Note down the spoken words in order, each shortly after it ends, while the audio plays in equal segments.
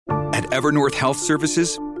At Evernorth Health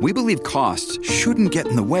Services, we believe costs shouldn't get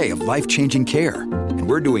in the way of life-changing care, and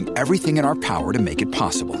we're doing everything in our power to make it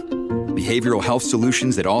possible. Behavioral health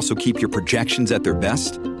solutions that also keep your projections at their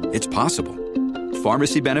best? It's possible.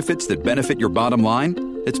 Pharmacy benefits that benefit your bottom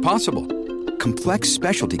line? It's possible. Complex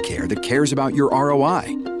specialty care that cares about your ROI?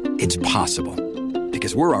 It's possible.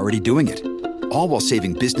 Because we're already doing it. All while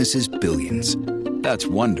saving businesses billions. That's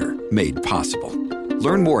Wonder made possible.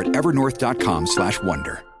 Learn more at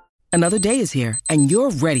evernorth.com/wonder. Another day is here, and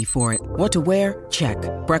you're ready for it. What to wear? Check.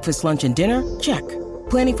 Breakfast, lunch, and dinner? Check.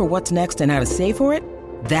 Planning for what's next and how to save for it?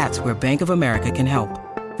 That's where Bank of America can help.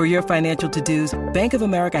 For your financial to-dos, Bank of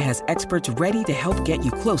America has experts ready to help get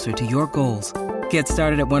you closer to your goals. Get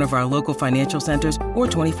started at one of our local financial centers or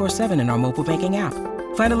 24/7 in our mobile banking app.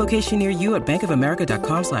 Find a location near you at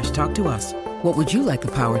bankofamerica.com/talktous. What would you like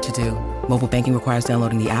the power to do? Mobile banking requires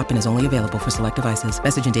downloading the app and is only available for select devices.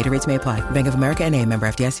 Message and data rates may apply. Bank of America N.A., member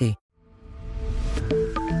FDIC.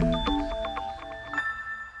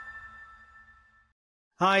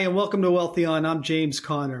 Hi, and welcome to Wealthion. I'm James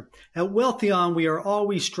Conner. At Wealthion, we are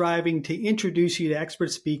always striving to introduce you to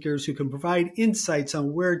expert speakers who can provide insights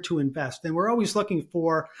on where to invest. And we're always looking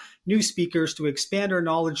for new speakers to expand our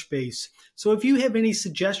knowledge base. So if you have any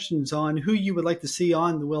suggestions on who you would like to see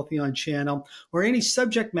on the Wealthion channel or any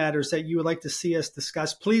subject matters that you would like to see us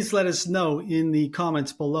discuss, please let us know in the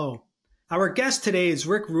comments below. Our guest today is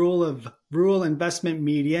Rick Rule of Rule Investment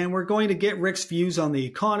Media, and we're going to get Rick's views on the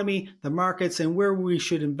economy, the markets, and where we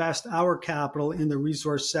should invest our capital in the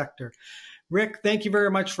resource sector. Rick, thank you very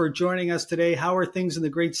much for joining us today. How are things in the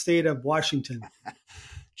great state of Washington?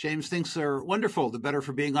 James, things are wonderful. The better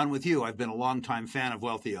for being on with you. I've been a longtime fan of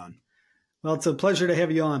Wealthion. Well, it's a pleasure to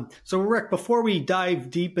have you on. So, Rick, before we dive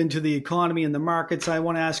deep into the economy and the markets, I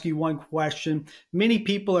want to ask you one question. Many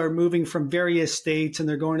people are moving from various states, and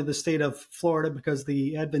they're going to the state of Florida because of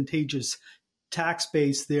the advantageous tax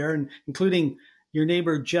base there, and including your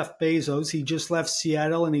neighbor, Jeff Bezos. He just left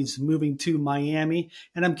Seattle, and he's moving to Miami.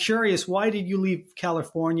 And I'm curious, why did you leave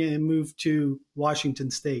California and move to Washington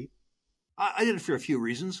State? I did it for a few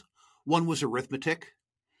reasons. One was arithmetic.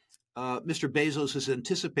 Mr. Bezos is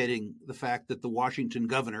anticipating the fact that the Washington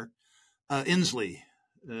governor, Inslee,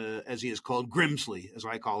 as he is called, Grimsley, as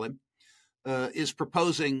I call him, is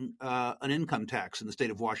proposing an income tax in the state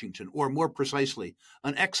of Washington, or more precisely,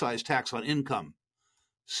 an excise tax on income,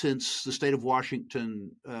 since the state of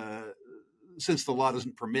Washington, since the law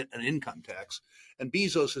doesn't permit an income tax. And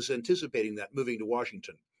Bezos is anticipating that, moving to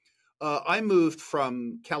Washington. I moved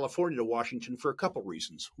from California to Washington for a couple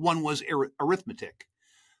reasons. One was arithmetic.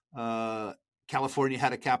 California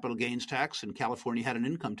had a capital gains tax, and California had an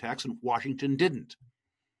income tax, and Washington didn't.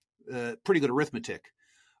 Pretty good arithmetic.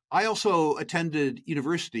 I also attended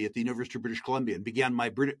university at the University of British Columbia and began my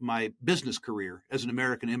business career as an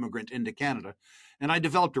American immigrant into Canada. And I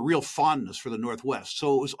developed a real fondness for the Northwest.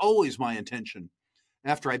 So it was always my intention,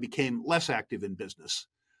 after I became less active in business,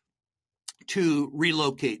 to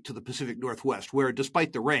relocate to the Pacific Northwest, where,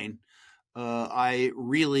 despite the rain, I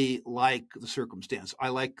really like the circumstance. I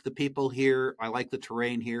like the people here. I like the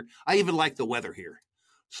terrain here. I even like the weather here.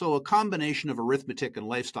 So a combination of arithmetic and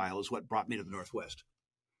lifestyle is what brought me to the Northwest.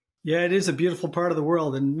 Yeah, it is a beautiful part of the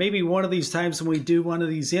world. And maybe one of these times when we do one of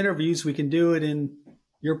these interviews, we can do it in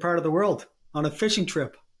your part of the world on a fishing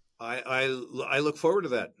trip. I look forward to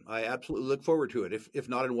that. I absolutely look forward to it. If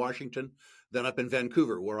not in Washington, then up in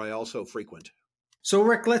Vancouver, where I also frequent. So,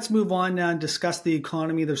 Rick, let's move on now and discuss the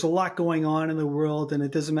economy. There's a lot going on in the world, and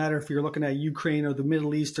it doesn't matter if you're looking at Ukraine or the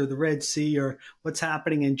Middle East or the Red Sea or what's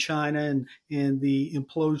happening in China and the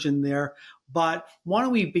implosion there. But why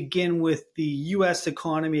don't we begin with the U.S.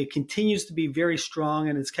 economy? It continues to be very strong,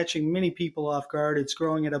 and it's catching many people off guard. It's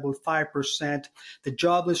growing at about 5%. The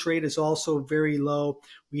jobless rate is also very low.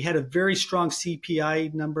 We had a very strong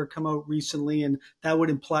CPI number come out recently, and that would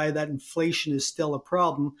imply that inflation is still a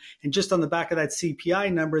problem. And just on the back of that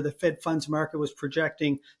CPI number, the Fed funds market was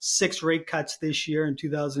projecting 6 rate cuts this year in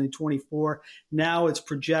 2024. Now it's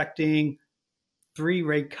projecting 3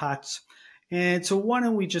 rate cuts. And so why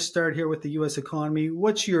don't we just start here with the U.S. economy?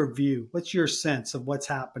 What's your view? What's your sense of what's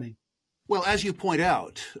happening? Well, as you point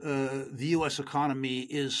out, the U.S. economy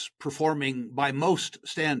is performing by most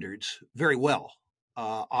standards very well.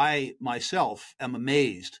 I myself am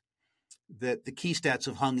amazed that the key stats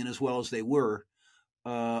have hung in as well as they were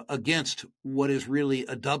against what is really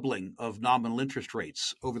a doubling of nominal interest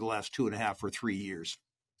rates over the last 2.5 or 3 years.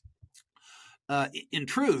 In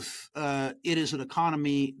truth, it is an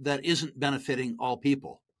economy that isn't benefiting all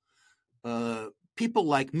people. People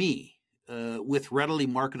like me, with readily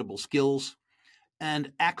marketable skills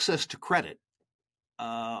and access to credit,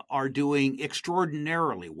 are doing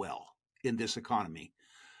extraordinarily well. in this economy.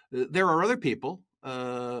 There are other people,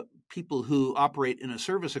 people who operate in a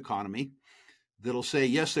service economy, that'll say,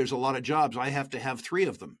 yes, there's a lot of jobs. I have to have 3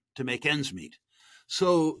 of them to make ends meet.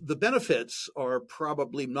 So the benefits are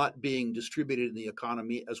probably not being distributed in the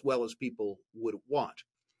economy as well as people would want.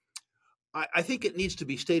 I think it needs to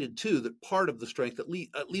be stated, too, that part of the strength,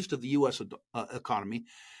 at least of the U.S. Economy,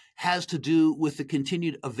 has to do with the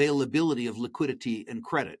continued availability of liquidity and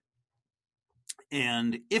credit.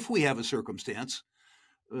 And if we have a circumstance,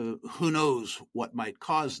 who knows what might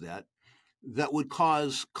cause that, that would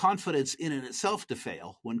cause confidence in and itself to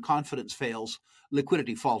fail. When confidence fails,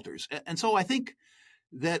 liquidity falters. And so I think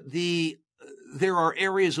that there are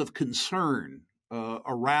areas of concern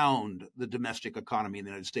around the domestic economy in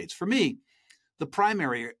the United States. For me, the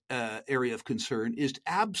primary area of concern is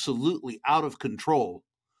absolutely out of control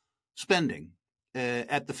spending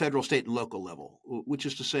at the federal, state, and local level, which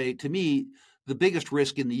is to say, to me, the biggest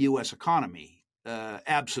risk in the U.S. economy,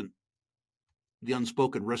 absent the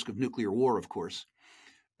unspoken risk of nuclear war, of course,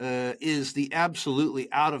 is the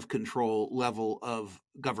absolutely out of control level of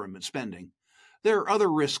government spending. There are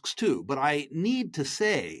other risks too, but I need to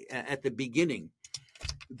say at the beginning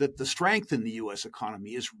that the strength in the U.S.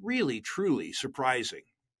 economy is really, truly surprising.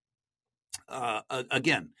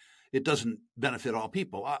 Again, it doesn't benefit all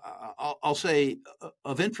people. I'll say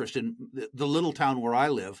of interest in the little town where I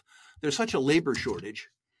live, there's such a labor shortage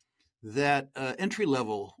that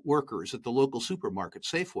entry-level workers at the local supermarket,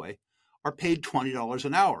 Safeway, are paid $20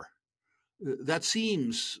 an hour. That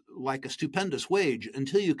seems like a stupendous wage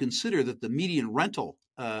until you consider that the median rental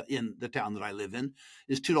in the town that I live in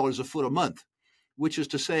is $2 a foot a month, which is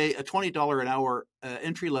to say a $20 an hour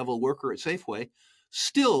entry-level worker at Safeway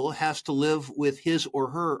still has to live with his or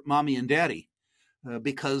her mommy and daddy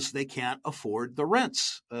because they can't afford the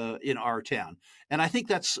rents in our town. And I think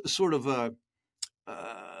that's sort of a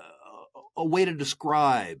way to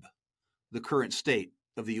describe the current state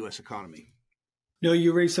of the U.S. economy. No,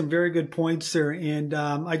 you raised some very good points there. And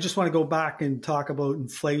I just want to go back and talk about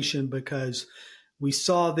inflation because we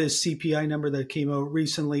saw this CPI number that came out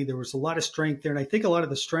recently. There was a lot of strength there. And I think a lot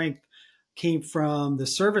of the strength came from the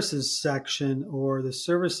services section or the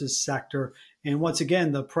services sector. And once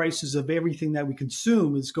again, the prices of everything that we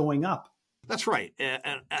consume is going up. That's right.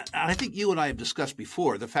 And I think you and I have discussed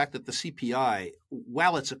before the fact that the CPI,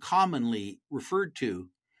 while it's a commonly referred to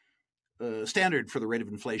standard for the rate of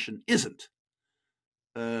inflation, isn't.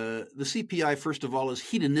 The CPI, first of all, is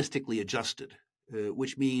hedonistically adjusted,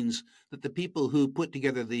 which means that the people who put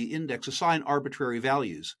together the index assign arbitrary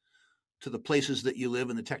values to the places that you live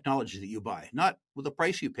and the technology that you buy, not with the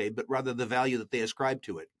price you paid, but rather the value that they ascribe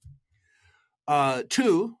to it.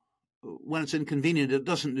 2, when it's inconvenient, it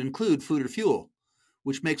doesn't include food or fuel,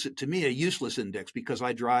 which makes it to me a useless index because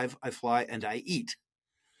I drive, I fly, and I eat.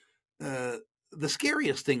 The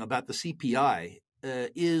scariest thing about the CPI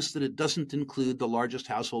is that it doesn't include the largest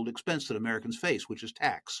household expense that Americans face, which is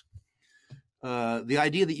tax. The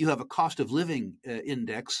idea that you have a cost of living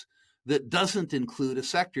index that doesn't include a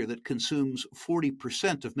sector that consumes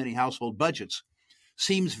 40% of many household budgets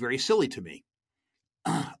seems very silly to me.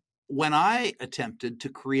 When I attempted to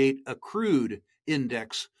create a crude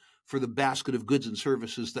index for the basket of goods and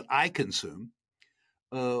services that I consume,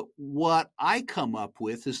 what I come up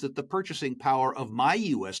with is that the purchasing power of my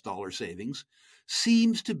U.S. dollar savings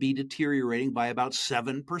seems to be deteriorating by about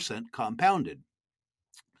 7% compounded.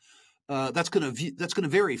 That's going to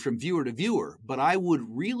vary from viewer to viewer, but I would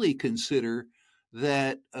really consider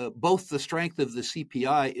that both the strength of the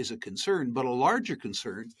CPI is a concern, but a larger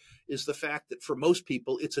concern is the fact that for most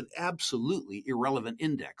people, it's an absolutely irrelevant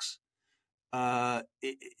index.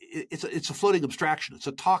 It's a floating abstraction. It's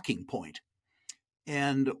a talking point.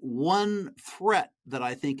 And one threat that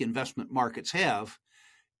I think investment markets have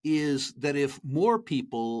is that if more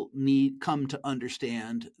people come to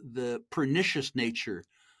understand the pernicious nature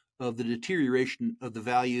of the deterioration of the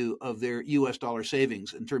value of their U.S. dollar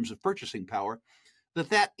savings in terms of purchasing power,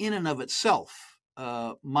 that in and of itself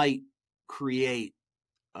might create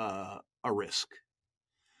a risk.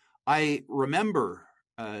 I remember,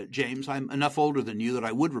 James, I'm enough older than you that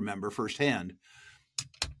I would remember firsthand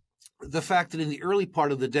the fact that in the early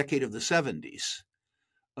part of the decade of the 70s,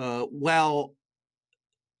 while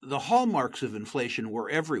the hallmarks of inflation were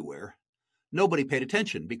everywhere, nobody paid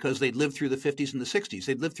attention because they'd lived through the 50s and the 60s.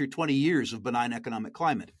 They'd lived through 20 years of benign economic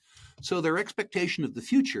climate. So their expectation of the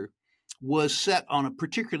future was set on a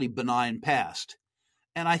particularly benign past.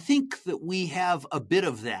 And I think that we have a bit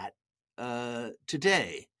of that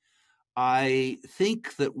today. I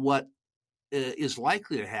think that what is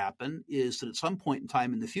likely to happen is that at some point in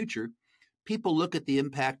time in the future, people look at the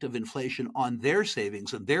impact of inflation on their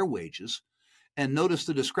savings and their wages and notice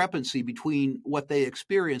the discrepancy between what they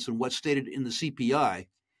experience and what's stated in the CPI,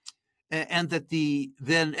 and that the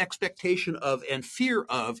then expectation of and fear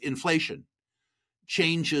of inflation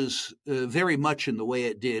changes very much in the way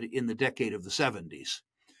it did in the decade of the 70s.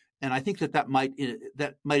 And I think that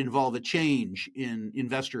might involve a change in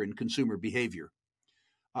investor and consumer behavior.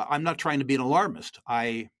 I'm not trying to be an alarmist.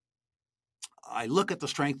 I look at the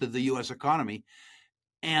strength of the U.S. economy,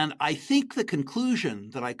 and I think the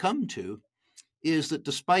conclusion that I come to is that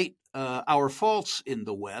despite our faults in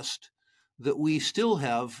the West, that we still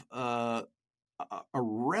have a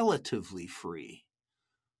relatively free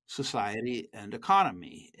society and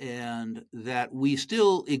economy, and that we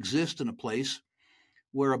still exist in a place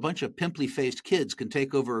where a bunch of pimply-faced kids can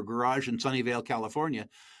take over a garage in Sunnyvale, California,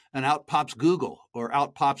 and out pops Google, or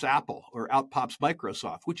out pops Apple, or out pops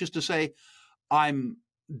Microsoft, which is to say, I'm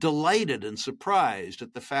delighted and surprised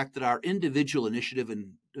at the fact that our individual initiative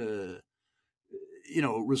and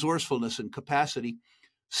resourcefulness and capacity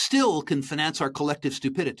still can finance our collective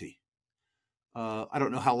stupidity. I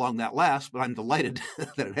don't know how long that lasts, but I'm delighted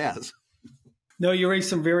that it has. No, you raised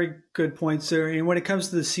some very good points there. And when it comes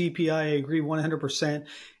to the CPI, I agree 100%.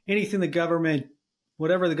 Anything the government,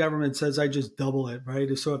 whatever the government says, I just double it,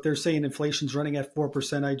 right? So if they're saying inflation's running at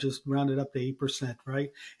 4%, I just round it up to 8%, right?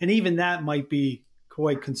 And even that might be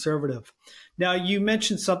quite conservative. Now, you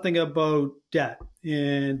mentioned something about debt,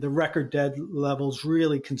 and the record debt levels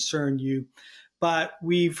really concern you. But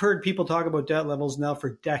we've heard people talk about debt levels now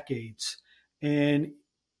for decades. And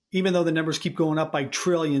even though the numbers keep going up by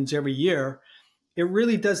trillions every year, it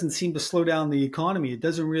really doesn't seem to slow down the economy. It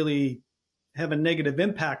doesn't really have a negative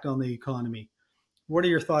impact on the economy. What are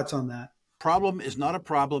your thoughts on that? Problem is not a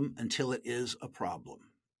problem until it is a problem.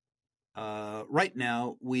 Right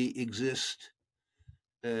now, we exist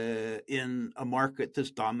in a market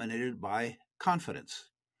that's dominated by confidence.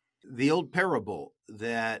 The old parable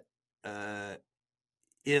that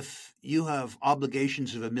if you have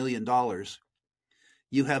obligations of $1 million,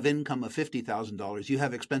 you have income of $50,000, you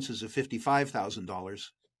have expenses of $55,000,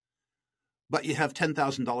 but you have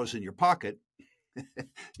 $10,000 in your pocket,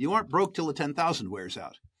 you aren't broke till the 10,000 wears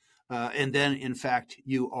out. And then, in fact,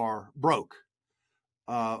 you are broke.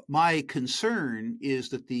 My concern is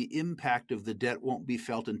that the impact of the debt won't be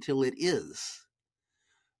felt until it is.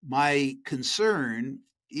 My concern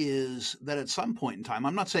is that at some point in time,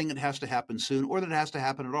 I'm not saying it has to happen soon or that it has to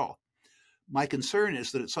happen at all. My concern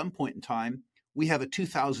is that at some point in time, we have a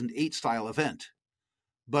 2008 style event.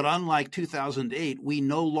 But unlike 2008, we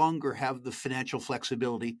no longer have the financial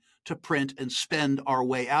flexibility to print and spend our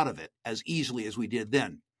way out of it as easily as we did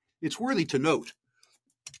then. It's worthy to note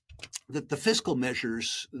that the fiscal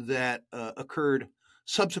measures that occurred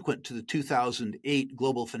subsequent to the 2008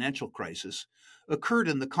 global financial crisis occurred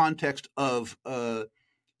in the context of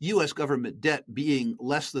U.S. government debt being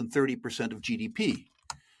less than 30% of GDP.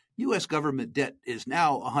 U.S. government debt is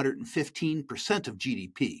now 115% of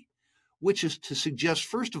GDP, which is to suggest,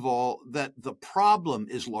 first of all, that the problem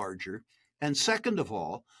is larger, and second of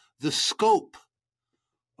all, the scope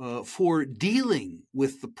for dealing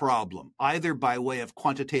with the problem, either by way of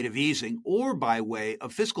quantitative easing or by way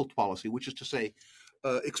of fiscal policy, which is to say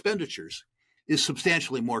expenditures, is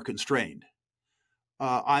substantially more constrained.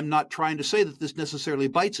 I'm not trying to say that this necessarily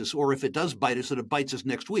bites us, or if it does bite us, that it bites us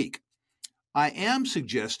next week. I am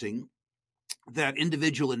suggesting that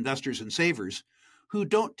individual investors and savers who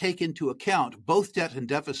don't take into account both debt and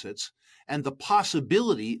deficits and the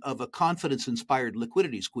possibility of a confidence-inspired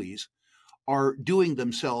liquidity squeeze are doing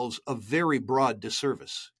themselves a very broad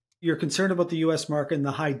disservice. You're concerned about the U.S. market and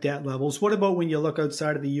the high debt levels. What about when you look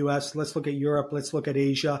outside of the U.S.? Let's look at Europe. Let's look at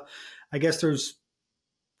Asia. I guess there's,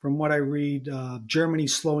 from what I read,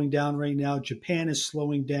 Germany's slowing down right now. Japan is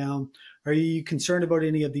slowing down. Are you concerned about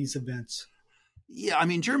any of these events? Yeah, I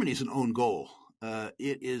mean, Germany's an own goal.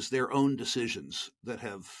 It is their own decisions that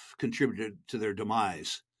have contributed to their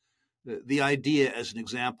demise. The idea, as an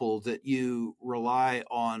example, that you rely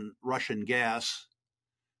on Russian gas,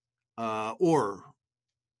 or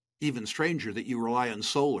even stranger, that you rely on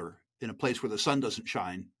solar in a place where the sun doesn't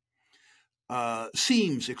shine,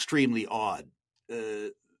 seems extremely odd.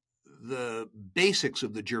 The basics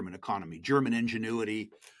of the German economy, German ingenuity,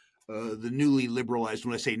 the newly liberalized,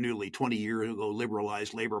 when I say newly, 20 years ago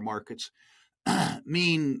liberalized labor markets,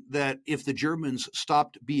 mean that if the Germans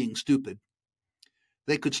stopped being stupid,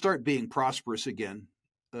 they could start being prosperous again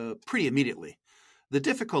pretty immediately. The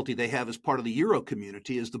difficulty they have as part of the Euro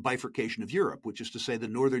community is the bifurcation of Europe, which is to say the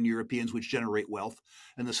Northern Europeans which generate wealth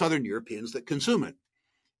and the Southern Europeans that consume it.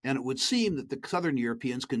 And it would seem that the Southern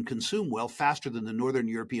Europeans can consume wealth faster than the Northern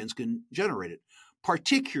Europeans can generate it,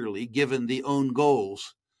 particularly given the own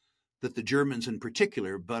goals that the Germans in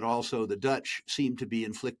particular, but also the Dutch, seem to be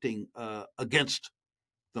inflicting against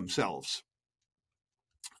themselves.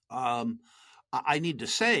 I need to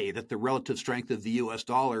say that the relative strength of the U.S.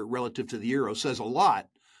 dollar relative to the euro says a lot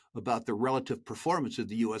about the relative performance of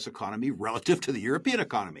the U.S. economy relative to the European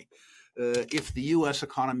economy. If the U.S.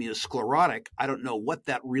 economy is sclerotic, I don't know what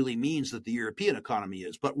that really means that the European economy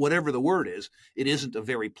is, but whatever the word is, it isn't a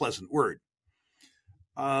very pleasant word.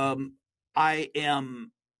 I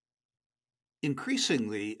am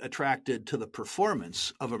increasingly attracted to the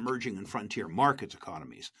performance of emerging and frontier markets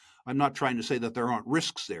economies. I'm not trying to say that there aren't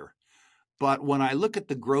risks there, but when I look at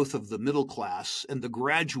the growth of the middle class and the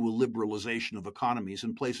gradual liberalization of economies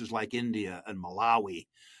in places like India and Malawi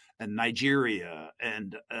and Nigeria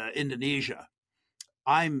and Indonesia,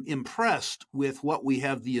 I'm impressed with what we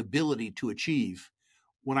have the ability to achieve.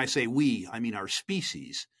 When I say we, I mean our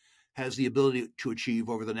species has the ability to achieve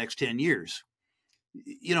over the next 10 years.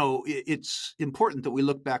 You know, it's important that we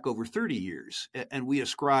look back over 30 years and we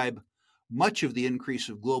ascribe much of the increase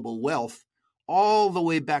of global wealth all the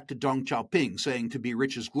way back to Deng Xiaoping saying to be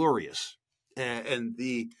rich is glorious, and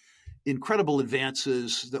the incredible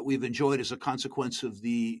advances that we've enjoyed as a consequence of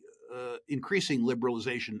the increasing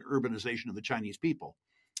liberalization, urbanization of the Chinese people.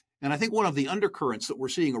 And I think one of the undercurrents that we're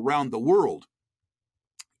seeing around the world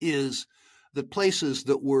is that places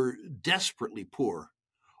that were desperately poor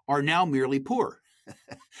are now merely poor.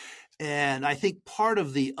 And I think part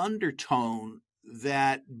of the undertone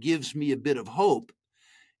that gives me a bit of hope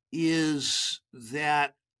is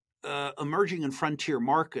that emerging and frontier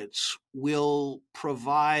markets will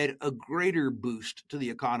provide a greater boost to the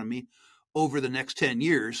economy over the next 10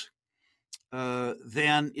 years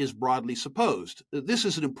than is broadly supposed. This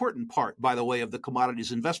is an important part, by the way, of the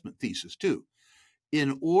commodities investment thesis, too.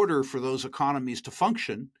 In order for those economies to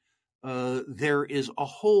function, there is a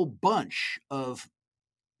whole bunch of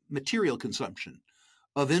material consumption,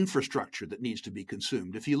 of infrastructure that needs to be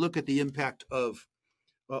consumed. If you look at the impact of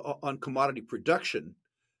on commodity production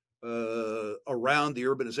around the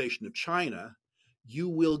urbanization of China, you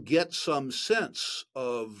will get some sense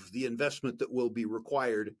of the investment that will be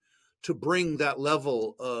required to bring that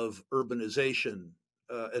level of urbanization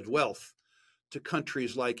and wealth to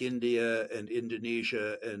countries like India and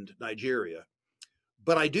Indonesia and Nigeria.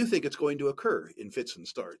 But I do think it's going to occur in fits and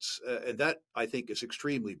starts, and that, I think, is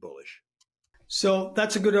extremely bullish. So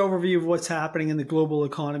that's a good overview of what's happening in the global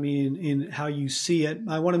economy and how you see it.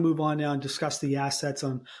 I want to move on now and discuss the assets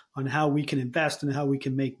on how we can invest and how we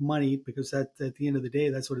can make money, because at the end of the day,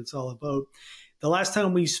 that's what it's all about. The last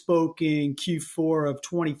time we spoke in Q4 of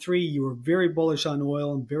 23, you were very bullish on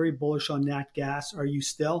oil and very bullish on nat gas. Are you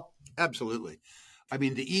still? Absolutely. I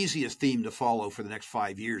mean, the easiest theme to follow for the next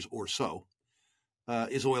 5 years or so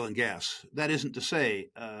is oil and gas. That isn't to say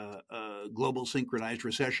a global synchronized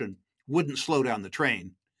recession wouldn't slow down the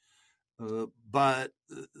train. But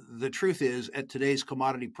the truth is, at today's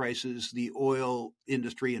commodity prices, the oil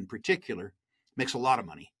industry in particular makes a lot of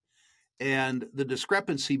money. And the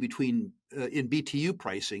discrepancy between in BTU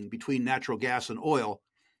pricing between natural gas and oil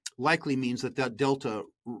likely means that delta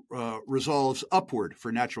resolves upward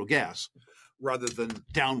for natural gas rather than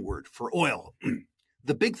downward for oil.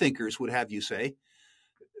 The big thinkers would have you say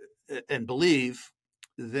and believe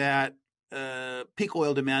that peak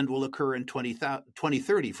oil demand will occur in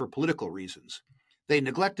 2030 for political reasons. They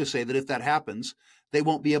neglect to say that if that happens, they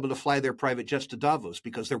won't be able to fly their private jets to Davos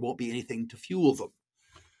because there won't be anything to fuel them.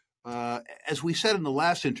 As we said in the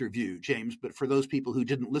last interview, James, but for those people who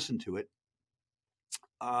didn't listen to it,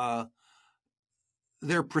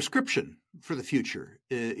 their prescription for the future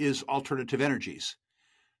is alternative energies.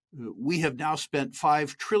 We have now spent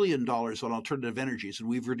 $5 trillion on alternative energies, and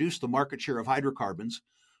we've reduced the market share of hydrocarbons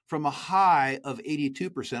from a high of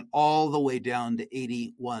 82% all the way down to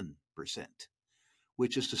 81%,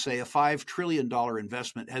 which is to say a $5 trillion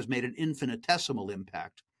investment has made an infinitesimal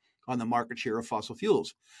impact on the market share of fossil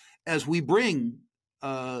fuels. As we bring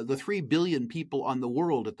the 3 billion people on the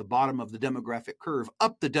world at the bottom of the demographic curve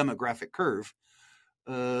up the demographic curve,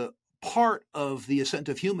 part of the ascent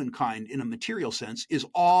of humankind in a material sense is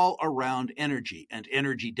all around energy and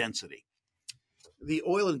energy density. The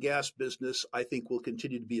oil and gas business, I think, will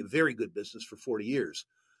continue to be a very good business for 40 years.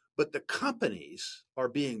 But the companies are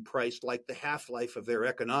being priced like the half-life of their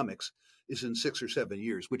economics is in 6 or 7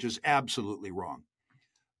 years, which is absolutely wrong.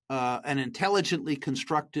 An intelligently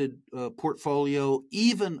constructed portfolio,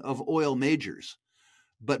 even of oil majors,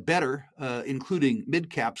 but better, including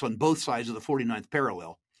mid-caps on both sides of the 49th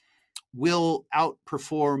parallel, will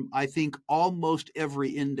outperform, I think, almost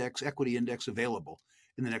every equity index available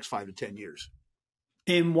in the next 5 to 10 years.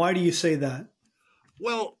 And why do you say that?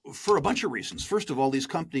 Well, for a bunch of reasons. First of all, these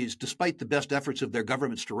companies, despite the best efforts of their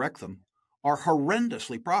governments to wreck them, are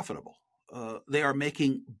horrendously profitable. They are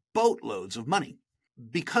making boatloads of money.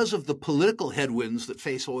 Because of the political headwinds that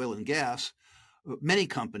face oil and gas, many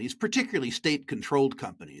companies, particularly state-controlled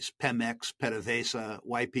companies, Pemex, PDVSA,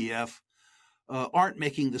 YPF, aren't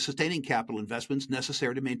making the sustaining capital investments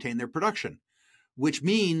necessary to maintain their production, which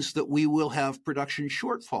means that we will have production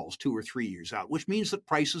shortfalls 2 or 3 years out, which means that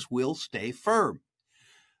prices will stay firm.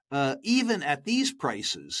 Even at these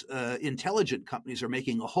prices, intelligent companies are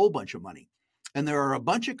making a whole bunch of money. And there are a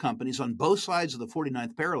bunch of companies on both sides of the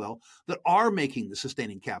 49th parallel that are making the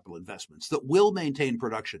sustaining capital investments that will maintain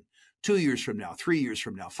production 2 years from now, 3 years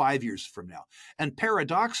from now, 5 years from now. And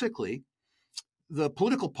paradoxically, the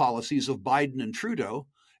political policies of Biden and Trudeau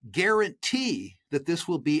guarantee that this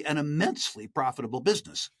will be an immensely profitable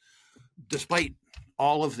business, despite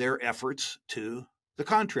all of their efforts to the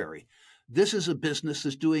contrary. This is a business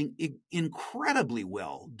that's doing incredibly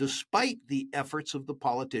well, despite the efforts of the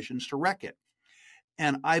politicians to wreck it.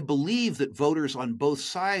 And I believe that voters on both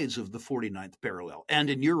sides of the 49th parallel, and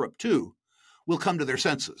in Europe too, will come to their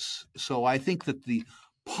senses. So I think that the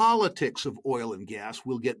politics of oil and gas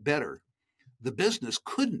will get better. The business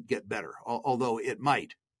couldn't get better, although it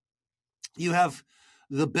might. You have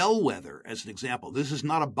the Bellwether as an example. This is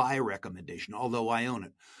not a buy recommendation, although I own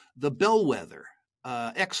it. The Bellwether,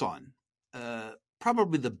 Exxon,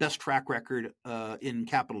 probably the best track record in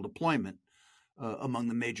capital deployment among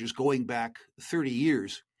the majors going back 30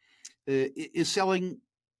 years, is selling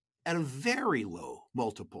at a very low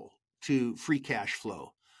multiple to free cash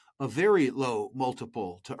flow, a very low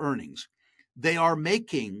multiple to earnings. They are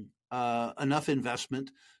making enough investment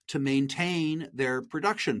to maintain their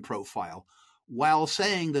production profile while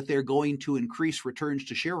saying that they're going to increase returns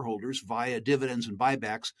to shareholders via dividends and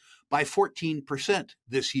buybacks by 14%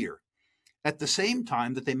 this year. At the same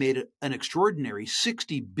time that they made an extraordinary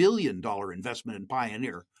 $60 billion investment in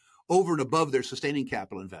Pioneer over and above their sustaining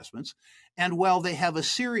capital investments. And while they have a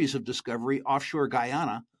series of discovery offshore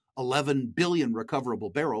Guyana, 11 billion recoverable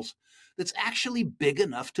barrels, that's actually big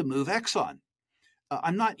enough to move Exxon.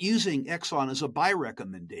 I'm not using Exxon as a buy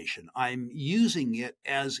recommendation. I'm using it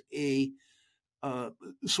as a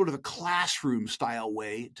sort of a classroom style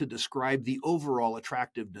way to describe the overall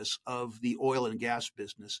attractiveness of the oil and gas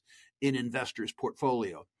business in investors'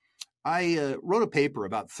 portfolio. I wrote a paper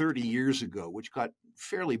about 30 years ago, which got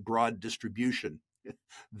fairly broad distribution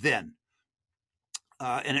then.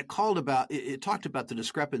 And it talked about the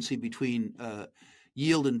discrepancy between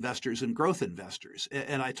yield investors and growth investors.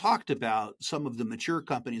 And I talked about some of the mature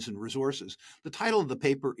companies and resources. The title of the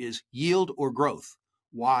paper is Yield or Growth?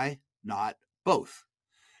 Why not both?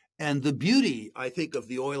 And the beauty, I think, of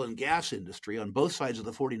the oil and gas industry on both sides of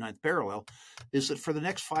the 49th parallel is that for the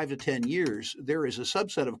next 5 to 10 years, there is a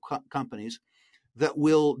subset of companies that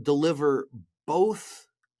will deliver both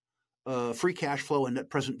free cash flow and net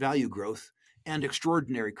present value growth and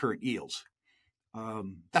extraordinary current yields.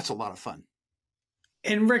 That's a lot of fun.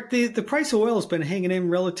 And Rick, the price of oil has been hanging in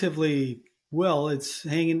relatively well. It's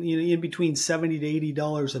hanging in between $70 to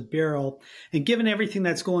 $80 a barrel. And given everything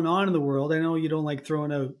that's going on in the world, I know you don't like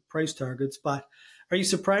throwing out price targets, but are you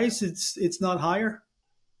surprised it's not higher?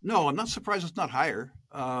 No, I'm not surprised it's not higher.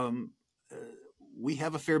 We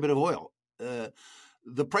have a fair bit of oil.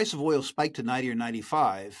 The price of oil spiked to 90 or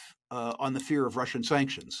 95 on the fear of Russian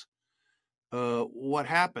sanctions. What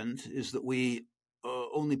happened is that we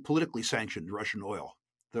only politically sanctioned Russian oil.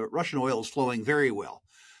 The Russian oil is flowing very well.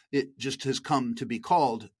 It just has come to be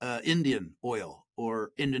called Indian oil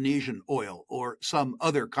or Indonesian oil or some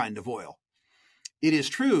other kind of oil. It is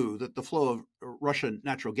true that the flow of Russian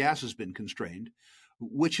natural gas has been constrained,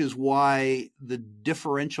 which is why the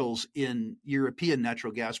differentials in European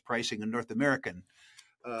natural gas pricing and North American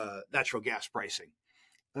natural gas pricing.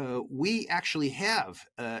 We actually have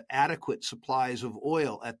adequate supplies of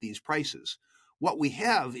oil at these prices. What we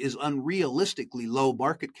have is unrealistically low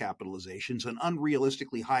market capitalizations and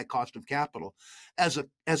unrealistically high cost of capital as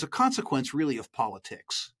a consequence really of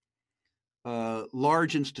politics.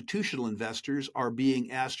 Large institutional investors are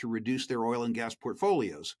being asked to reduce their oil and gas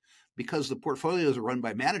portfolios because the portfolios are run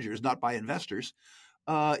by managers, not by investors.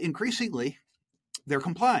 Increasingly, they're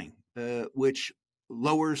complying, which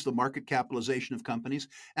lowers the market capitalization of companies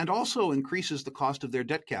and also increases the cost of their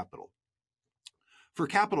debt capital. For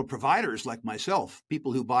capital providers like myself,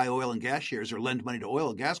 people who buy oil and gas shares or lend money to oil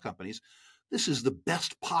and gas companies, this is the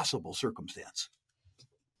best possible circumstance.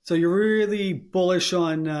 So you're really bullish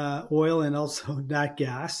on oil and also nat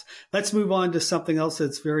gas. Let's move on to something else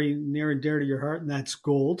that's very near and dear to your heart, and that's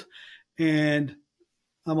gold. And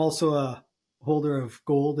I'm also a holder of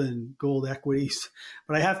gold and gold equities.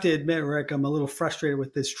 But I have to admit, Rick, I'm a little frustrated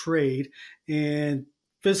with this trade. And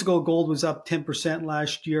physical gold was up 10%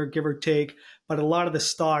 last year, give or take. But a lot of the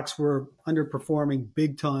stocks were underperforming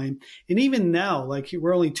big time. And even now, like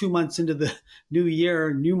we're only 2 months into the new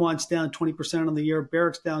year, Newmont's down 20% on the year,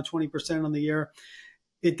 Barrick's down 20% on the year.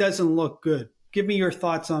 It doesn't look good. Give me your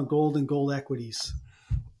thoughts on gold and gold equities.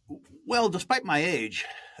 Well, despite my age,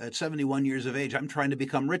 at 71 years of age, I'm trying to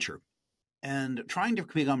become richer. And trying to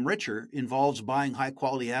become richer involves buying high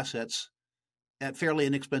quality assets at fairly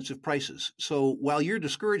inexpensive prices. So while you're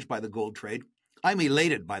discouraged by the gold trade, I'm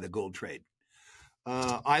elated by the gold trade.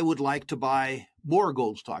 I would like to buy more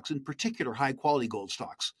gold stocks, in particular high quality gold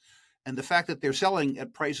stocks. And the fact that they're selling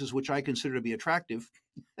at prices which I consider to be attractive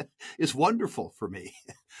is wonderful for me.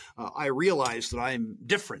 I realize that I'm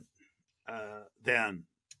different than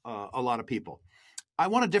a lot of people. I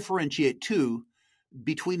want to differentiate, too,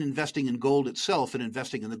 between investing in gold itself and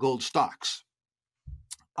investing in the gold stocks.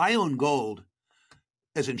 I own gold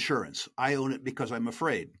as insurance. I own it because I'm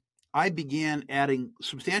afraid. I began adding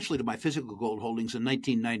substantially to my physical gold holdings in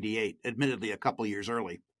 1998, admittedly a couple of years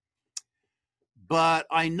early. But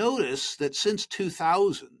I noticed that since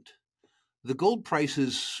 2000, the gold price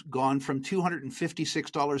has gone from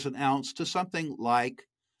 $256 an ounce to something like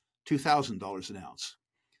 $2,000 an ounce.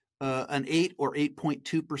 An 8 or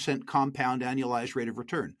 8.2% compound annualized rate of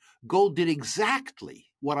return. Gold did exactly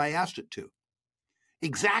what I asked it to.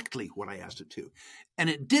 Exactly what I asked it to. And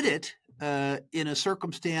it did it in a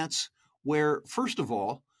circumstance where, first of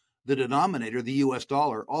all, the denominator, the US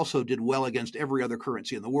dollar, also did well against every other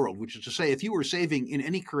currency in the world, which is to say, if you were saving in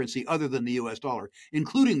any currency other than the US dollar,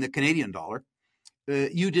 including the Canadian dollar,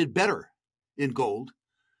 you did better in gold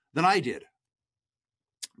than I did.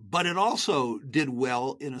 But it also did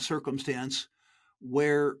well in a circumstance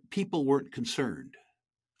where people weren't concerned.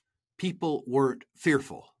 People weren't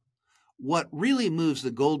fearful. What really moves the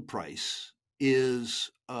gold price is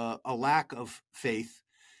a lack of faith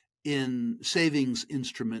in savings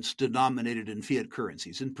instruments denominated in fiat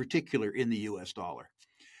currencies, in particular in the US dollar.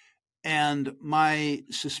 And my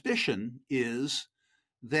suspicion is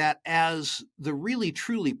that as the really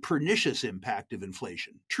truly pernicious impact of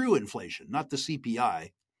inflation, true inflation, not the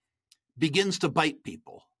CPI, begins to bite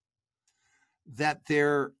people, that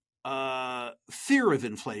their fear of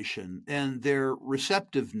inflation and their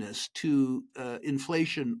receptiveness to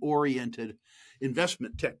inflation-oriented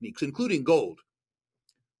investment techniques, including gold,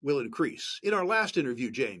 will increase. In our last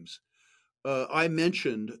interview, James, I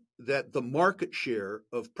mentioned that the market share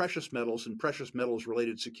of precious metals and precious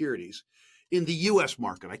metals-related securities in the U.S.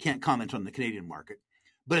 market, I can't comment on the Canadian market,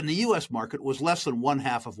 but in the U.S. market was less than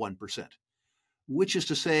 0.5%. Which is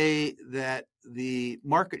to say that the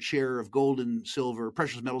market share of gold and silver,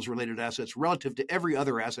 precious metals related assets relative to every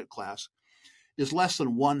other asset class is less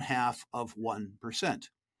than 0.5%.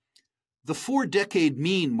 The 4-decade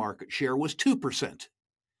mean market share was 2%.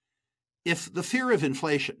 If the fear of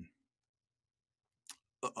inflation,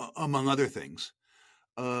 among other things,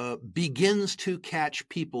 begins to catch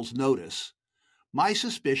people's notice, my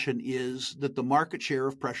suspicion is that the market share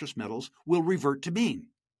of precious metals will revert to mean.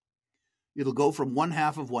 It'll go from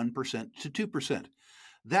 0.5% to 2%.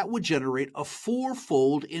 That would generate a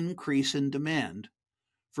 4-fold increase in demand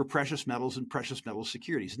for precious metals and precious metal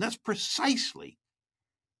securities. And that's precisely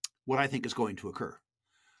what I think is going to occur.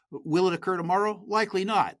 Will it occur tomorrow? Likely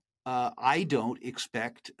not. I don't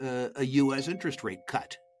expect a U.S. interest rate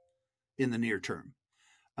cut in the near term.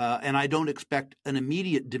 And I don't expect an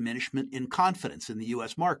immediate diminishment in confidence in the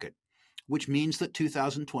U.S. market, which means that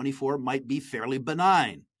 2024 might be fairly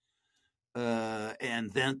benign.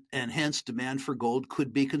 And hence demand for gold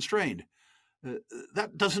could be constrained.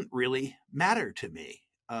 That doesn't really matter to me.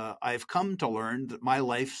 I've come to learn that my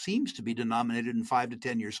life seems to be denominated in 5 to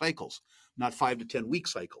 10 year cycles, not 5 to 10 week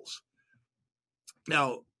cycles.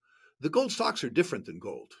 Now, the gold stocks are different than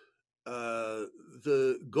gold.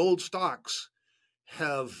 The gold stocks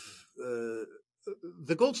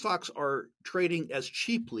are trading as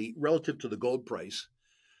cheaply relative to the gold price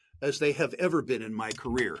as they have ever been in my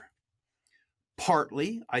career.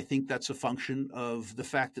 Partly, I think that's a function of the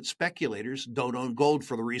fact that speculators don't own gold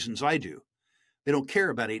for the reasons I do. They don't care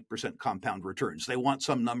about 8% compound returns. They want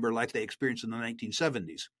some number like they experienced in the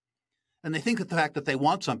 1970s. And they think that the fact that they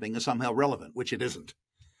want something is somehow relevant, which it isn't.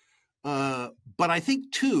 But I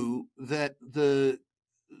think, too, that the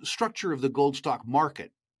structure of the gold stock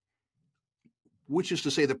market, which is to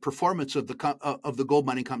say the performance of the gold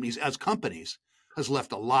mining companies as companies, has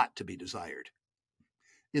left a lot to be desired.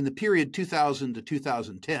 In the period 2000 to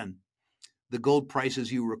 2010, the gold price,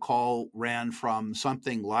 as you recall, ran from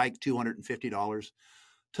something like $250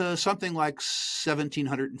 to something like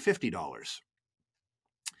 $1,750.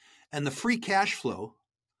 And the free cash flow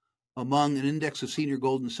among an index of senior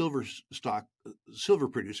gold and silver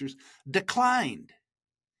producers declined.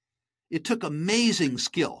 It took amazing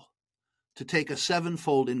skill to take a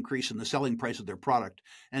sevenfold increase in the selling price of their product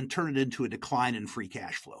and turn it into a decline in free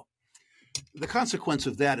cash flow. The consequence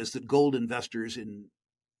of that is that gold investors in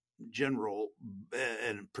general,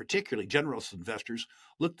 and particularly generalist investors,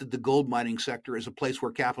 looked at the gold mining sector as a place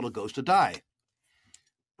where capital goes to die.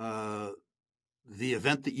 The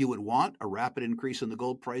event that you would want, a rapid increase in the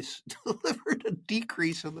gold price, delivered a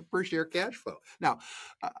decrease in the per share cash flow. Now,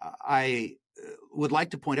 I would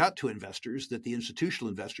like to point out to investors that the institutional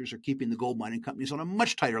investors are keeping the gold mining companies on a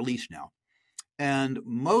much tighter leash now. And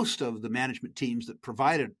most of the management teams that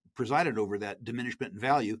presided over that diminishment in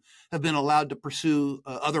value have been allowed to pursue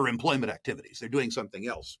other employment activities. They're doing something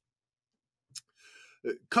else.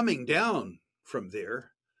 Coming down from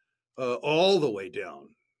there, all the way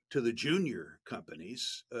down to the junior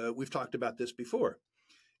companies, we've talked about this before.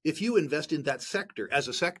 If you invest in that sector as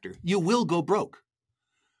a sector, you will go broke.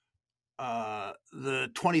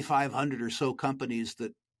 The 2,500 or so companies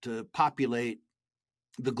that populate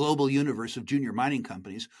the global universe of junior mining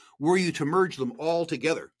companies, were you to merge them all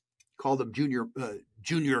together, call them Junior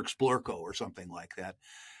Explorco or something like that,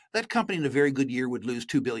 that company in a very good year would lose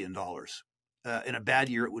 $2 billion. In a bad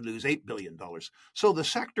year, it would lose $8 billion. So the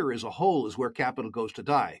sector as a whole is where capital goes to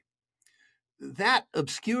die. That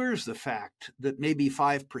obscures the fact that maybe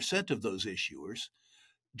 5% of those issuers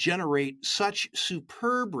generate such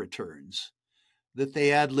superb returns that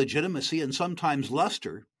they add legitimacy and sometimes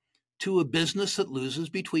luster to a business that loses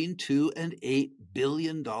between $2 and $8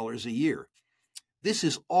 billion a year. This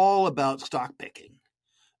is all about stock picking.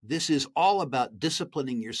 This is all about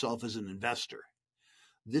disciplining yourself as an investor.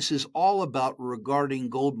 This is all about regarding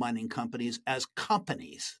gold mining companies as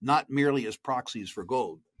companies, not merely as proxies for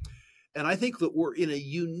gold. And I think that we're in a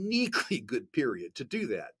uniquely good period to do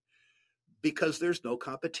that because there's no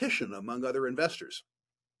competition among other investors.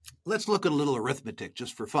 Let's look at a little arithmetic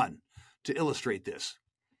just for fun to illustrate this.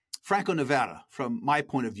 Franco-Nevada, from my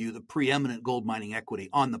point of view, the preeminent gold mining equity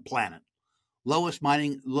on the planet. Lowest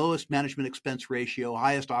management expense ratio,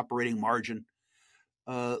 highest operating margin,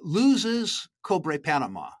 loses Cobre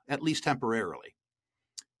Panama, at least temporarily,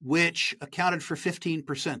 which accounted for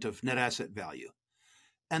 15% of net asset value.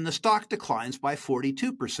 And the stock declines by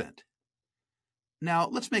 42%. Now,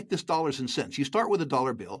 let's make this dollars and cents. You start with a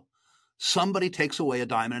dollar bill. Somebody takes away a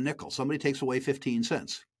dime and a nickel. Somebody takes away 15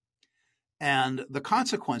 cents. And the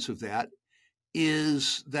consequence of that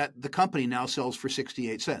is that the company now sells for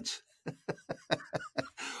 68 cents.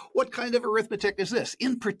 What kind of arithmetic is this?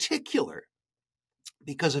 In particular,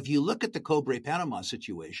 because if you look at the Cobre Panama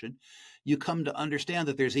situation, you come to understand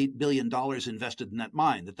that there's $8 billion invested in that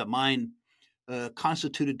mine, that the mine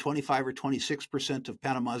constituted 25 or 26% of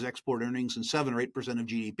Panama's export earnings and 7 or 8% of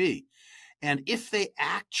GDP. And if they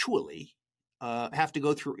actually have to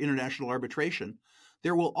go through international arbitration,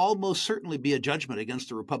 there will almost certainly be a judgment against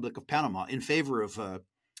the Republic of Panama in favor of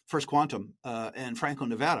First Quantum and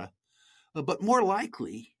Franco-Nevada. But more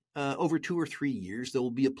likely, over 2 or 3 years, there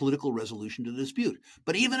will be a political resolution to the dispute.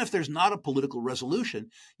 But even if there's not a political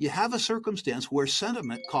resolution, you have a circumstance where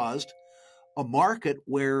sentiment caused a market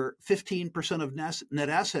where 15% of net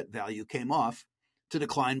asset value came off to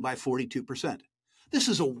decline by 42%. This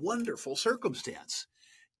is a wonderful circumstance.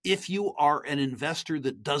 If you are an investor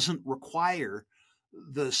that doesn't require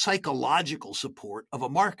the psychological support of a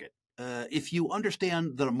market, if you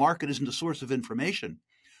understand that a market isn't a source of information,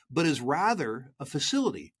 but is rather a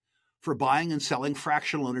facility for buying and selling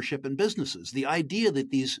fractional ownership in businesses, the idea that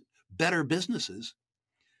these better businesses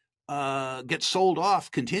get sold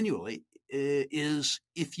off continually is,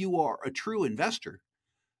 if you are a true investor,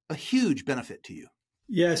 a huge benefit to you.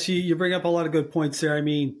 Yes, you bring up a lot of good points there. I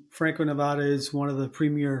mean, Franco-Nevada is one of the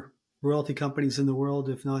premier royalty companies in the world,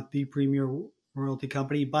 if not the premier royalty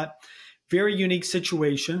company, but very unique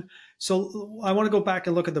situation. So I want to go back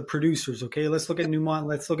and look at the producers, okay? Let's look at Newmont,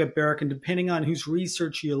 let's look at Barrick, and depending on whose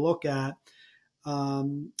research you look at,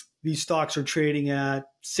 these stocks are trading at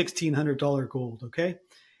 $1,600 gold, okay?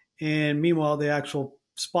 And meanwhile, the actual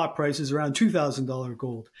spot price is around $2,000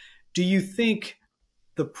 gold. Do you think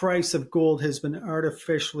the price of gold has been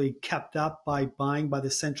artificially kept up by buying by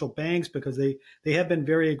the central banks because they have been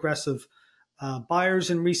very aggressive buyers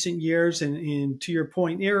in recent years? And to your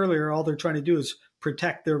point earlier, all they're trying to do is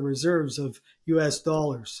protect their reserves of US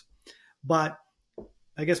dollars. But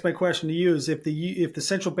I guess my question to you is if the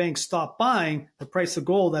central bank stopped buying, the price of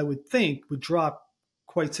gold, I would think, would drop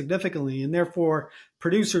quite significantly. And therefore,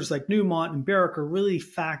 producers like Newmont and Barrick are really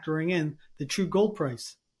factoring in the true gold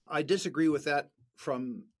price. I disagree with that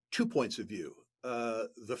from 2 points of view.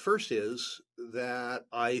 The first is that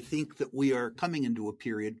I think that we are coming into a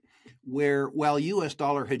period where, while U.S.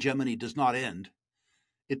 dollar hegemony does not end,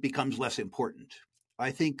 it becomes less important.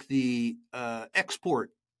 I think the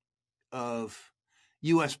export of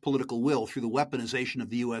U.S. political will through the weaponization of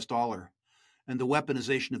the U.S. dollar and the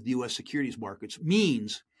weaponization of the U.S. securities markets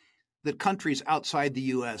means that countries outside the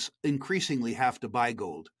U.S. increasingly have to buy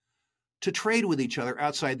gold to trade with each other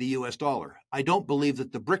outside the U.S. dollar. I don't believe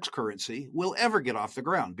that the BRICS currency will ever get off the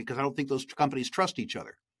ground because I don't think those companies trust each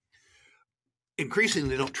other. Increasingly,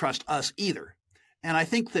 they don't trust us either. And I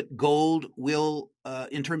think that gold will,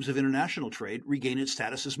 in terms of international trade, regain its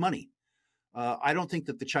status as money. I don't think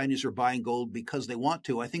that the Chinese are buying gold because they want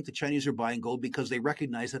to. I think the Chinese are buying gold because they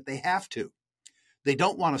recognize that they have to. They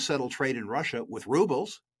don't want to settle trade in Russia with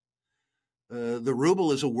rubles. The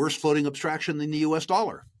ruble is a worse floating abstraction than the U.S.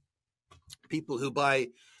 dollar. People who buy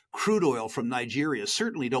crude oil from Nigeria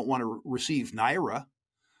certainly don't want to receive naira.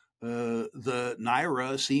 The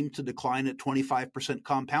naira seemed to decline at 25%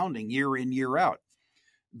 compounding year in, year out.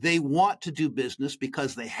 They want to do business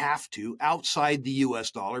because they have to outside the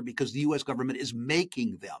U.S. dollar because the U.S. government is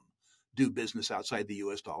making them do business outside the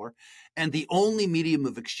U.S. dollar. And the only medium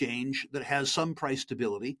of exchange that has some price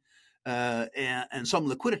stability and some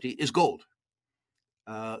liquidity is gold.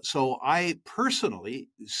 So I personally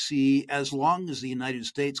see, as long as the United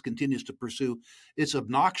States continues to pursue its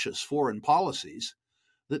obnoxious foreign policies,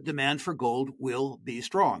 that demand for gold will be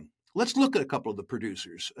strong. Let's look at a couple of the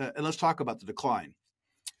producers and let's talk about the decline.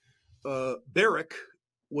 Barrick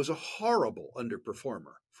was a horrible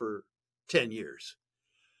underperformer for 10 years.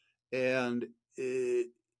 And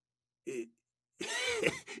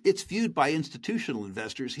it's viewed by institutional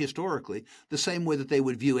investors historically the same way that they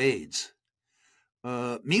would view AIDS.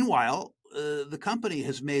 Meanwhile, the company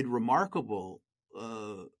has made remarkable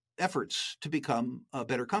efforts to become a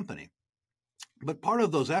better company. But part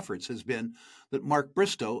of those efforts has been that Mark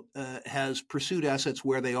Bristow has pursued assets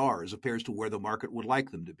where they are as opposed to where the market would like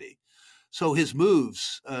them to be. So his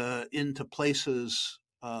moves into places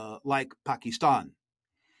like Pakistan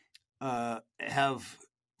have,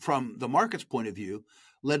 from the market's point of view,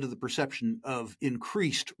 led to the perception of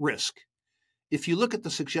increased risk. If you look at the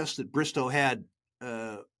success that Bristow had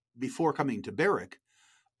before coming to Barrick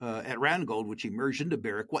at Randgold, which he merged into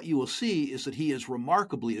Barrick, what you will see is that he is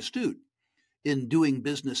remarkably astute in doing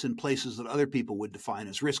business in places that other people would define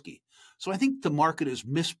as risky. So I think the market is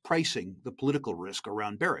mispricing the political risk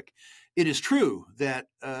around Barrick. It is true that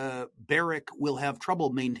Barrick will have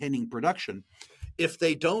trouble maintaining production if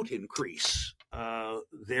they don't increase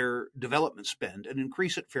their development spend and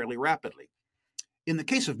increase it fairly rapidly. In the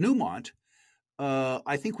case of Newmont,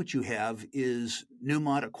 I think what you have is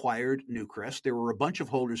Newmont acquired Newcrest. There were a bunch of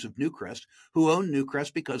holders of Newcrest who owned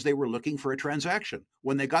Newcrest because they were looking for a transaction.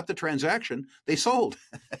 When they got the transaction, they sold.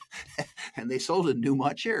 And they sold in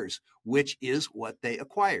Newmont shares, which is what they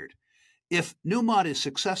acquired. If Newmont is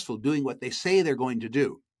successful doing what they say they're going to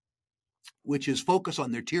do, which is focus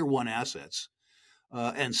on their tier 1 assets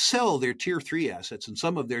and sell their tier 3 assets and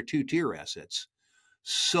some of their 2-tier assets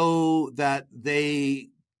so that they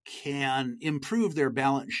can improve their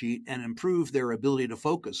balance sheet and improve their ability to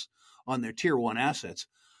focus on their tier 1 assets.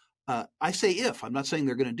 I say if, I'm not saying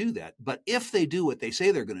they're going to do that, but if they do what they say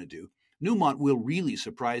they're going to do, Newmont will really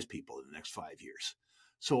surprise people in the next 5 years.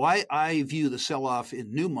 So I view the sell-off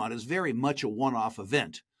in Newmont as very much a one-off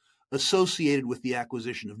event associated with the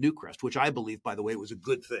acquisition of Newcrest, which I believe, by the way, was a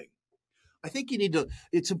good thing. I think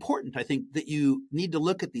it's important, I think, that you need to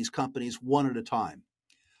look at these companies one at a time.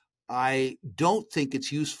 I don't think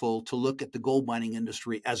it's useful to look at the gold mining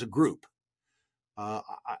industry as a group.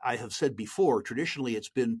 I have said before, traditionally it's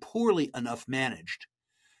been poorly enough managed,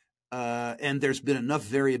 and there's been enough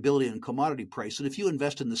variability in commodity price that if you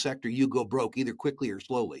invest in the sector, you go broke either quickly or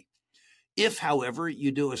slowly. If, however,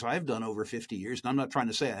 you do as I've done over 50 years, and I'm not trying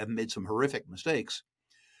to say I haven't made some horrific mistakes,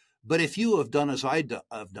 but if you have done as I've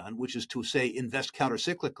done, which is to say invest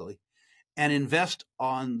countercyclically and invest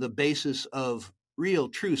on the basis of real,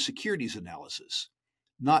 true securities analysis,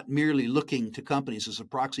 not merely looking to companies as a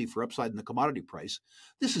proxy for upside in the commodity price,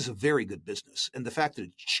 this is a very good business. And the fact that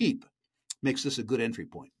it's cheap makes this a good entry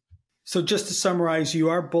point. So just to summarize, you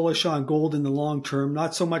are bullish on gold in the long term,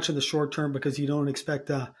 not so much in the short term because you don't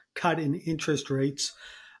expect a cut in interest rates.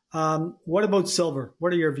 What about silver?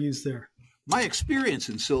 What are your views there? My experience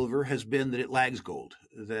in silver has been that it lags gold,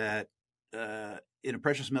 that in a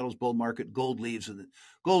precious metals bull market, gold leads, and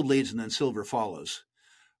then silver follows,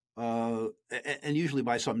 and usually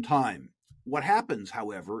by some time. What happens,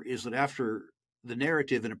 however, is that after the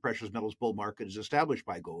narrative in a precious metals bull market is established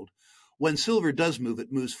by gold, when silver does move,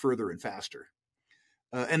 it moves further and faster.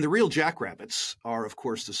 And the real jackrabbits are, of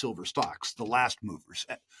course, the silver stocks, the last movers.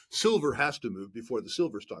 Silver has to move before the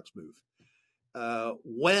silver stocks move.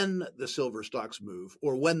 When the silver stocks move,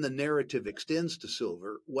 or when the narrative extends to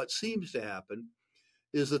silver, what seems to happen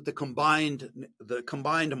is that the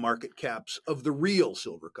combined market caps of the real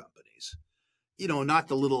silver companies, not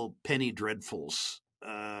the little penny dreadfuls,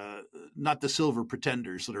 not the silver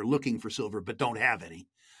pretenders that are looking for silver but don't have any,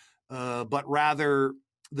 but rather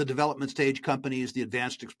the development stage companies, the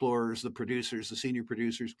advanced explorers, the producers, the senior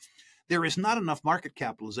producers. There is not enough market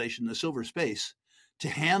capitalization in the silver space to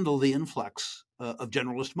handle the influx of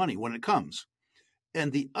generalist money when it comes.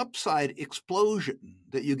 And the upside explosion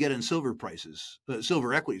that you get in silver prices,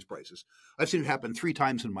 silver equities prices, I've seen it happen 3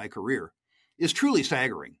 times in my career, is truly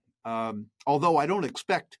staggering. Although I don't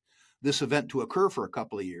expect this event to occur for a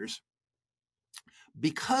couple of years,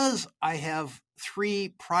 because I have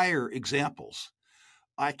 3 prior examples,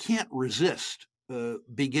 I can't resist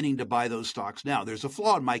beginning to buy those stocks now. There's a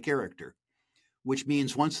flaw in my character, which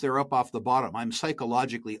means once they're up off the bottom, I'm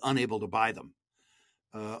psychologically unable to buy them.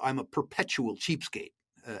 I'm a perpetual cheapskate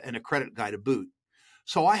and a credit guy to boot.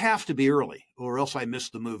 So I have to be early, or else I miss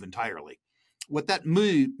the move entirely. What that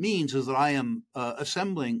means is that I am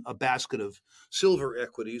assembling a basket of silver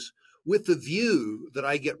equities with the view that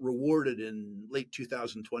I get rewarded in late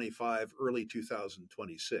 2025, early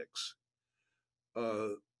 2026.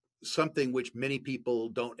 Something which many people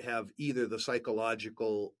don't have either the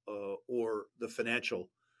psychological or the financial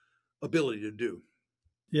ability to do.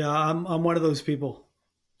 Yeah, I'm one of those people,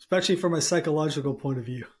 especially from a psychological point of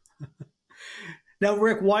view. Now,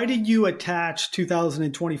 Rick, why did you attach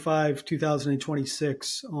 2025,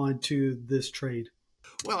 2026 onto this trade?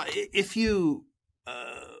 Well, if you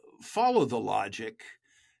follow the logic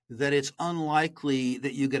that it's unlikely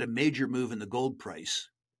that you get a major move in the gold price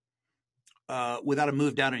without a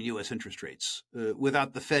move down in U.S. interest rates,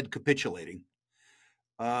 without the Fed capitulating,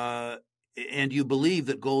 and you believe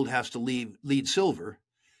that gold has to lead silver,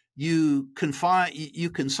 you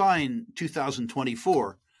consign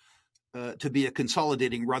 2024 to be a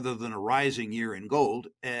consolidating rather than a rising year in gold.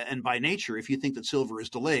 And by nature, if you think that silver is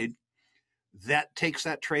delayed, that takes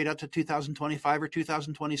that trade out to 2025 or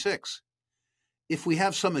 2026. If we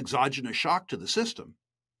have some exogenous shock to the system,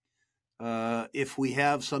 if we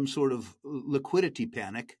have some sort of liquidity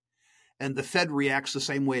panic, and the Fed reacts the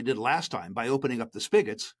same way it did last time by opening up the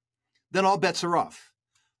spigots, then all bets are off.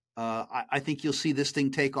 I think you'll see this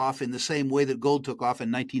thing take off in the same way that gold took off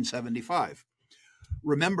in 1975.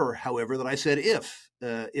 Remember, however, that I said if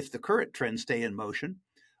the current trends stay in motion,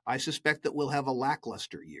 I suspect that we'll have a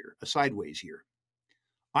lackluster year, a sideways year.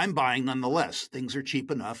 I'm buying nonetheless. Things are cheap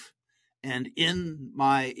enough. And in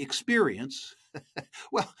my experience,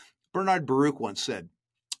 well, Bernard Baruch once said,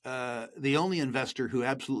 the only investor who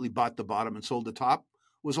absolutely bought the bottom and sold the top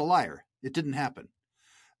was a liar. It didn't happen.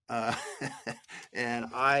 And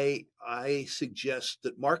I suggest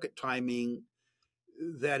that market timing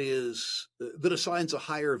that assigns a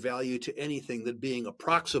higher value to anything than being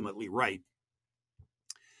approximately right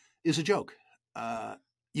is a joke.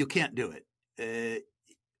 You can't do it,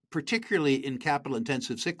 particularly in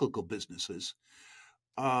capital-intensive cyclical businesses.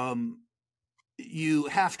 You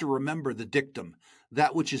have to remember the dictum: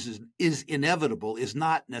 that which is inevitable is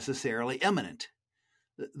not necessarily imminent.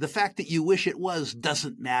 The fact that you wish it was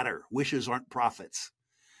doesn't matter. Wishes aren't profits.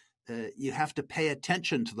 You have to pay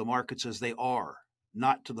attention to the markets as they are,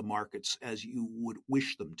 not to the markets as you would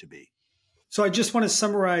wish them to be. So I just want to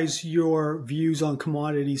summarize your views on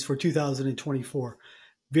commodities for 2024.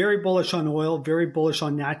 Very bullish on oil, very bullish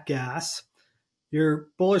on nat gas. You're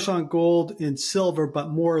bullish on gold and silver, but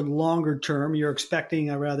more longer term. You're expecting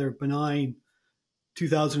a rather benign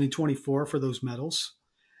 2024 for those metals.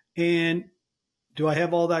 And do I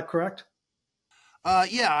have all that correct?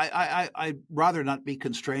 Yeah, I'd rather not be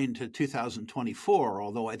constrained to 2024,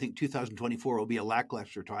 although I think 2024 will be a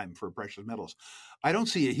lackluster time for precious metals. I don't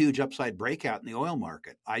see a huge upside breakout in the oil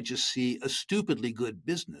market. I just see a stupidly good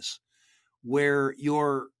business where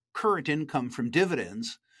your current income from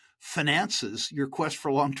dividends finances your quest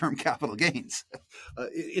for long-term capital gains.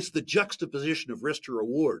 It's the juxtaposition of risk to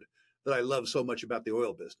reward that I love so much about the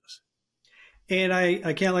oil business. And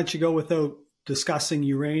I can't let you go without discussing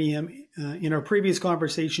uranium. In our previous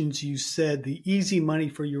conversations, you said the easy money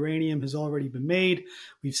for uranium has already been made.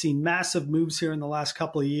 We've seen massive moves here in the last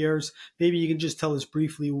couple of years. Maybe you can just tell us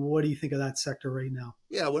briefly, what do you think of that sector right now?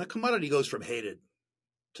 Yeah, when a commodity goes from hated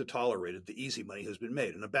to tolerated, the easy money has been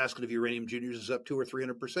made. And a basket of uranium juniors is up 200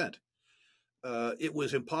 or 300%. It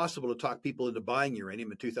was impossible to talk people into buying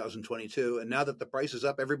uranium in 2022. And now that the price is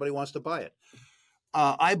up, everybody wants to buy it.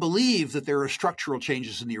 I believe that there are structural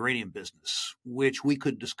changes in the uranium business, which we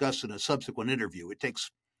could discuss in a subsequent interview. It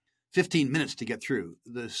takes 15 minutes to get through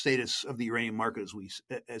the status of the uranium market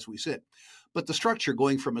as we sit. But the structure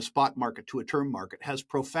going from a spot market to a term market has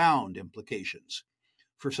profound implications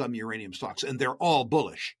for some uranium stocks, and they're all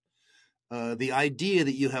bullish. The idea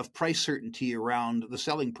that you have price certainty around the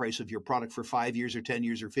selling price of your product for 5 years or 10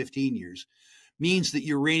 years or 15 years means that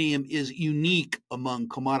uranium is unique among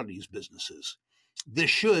commodities businesses.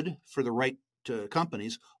 This should, for the right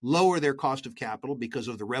companies, lower their cost of capital because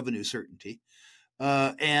of the revenue certainty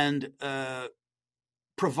and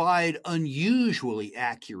provide unusually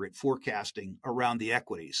accurate forecasting around the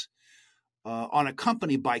equities. On a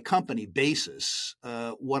company-by-company basis,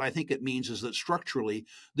 what I think it means is that structurally,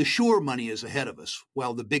 the sure money is ahead of us,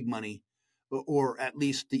 while the big money, or at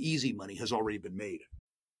least the easy money, has already been made.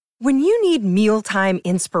 When you need mealtime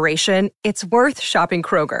inspiration, it's worth shopping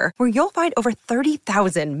Kroger, where you'll find over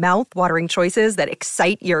 30,000 mouth-watering choices that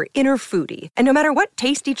excite your inner foodie. And no matter what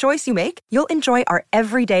tasty choice you make, you'll enjoy our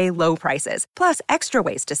everyday low prices, plus extra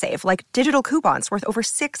ways to save, like digital coupons worth over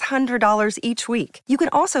 $600 each week. You can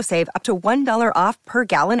also save up to $1 off per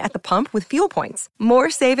gallon at the pump with fuel points.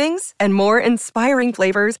 More savings and more inspiring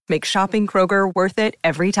flavors make shopping Kroger worth it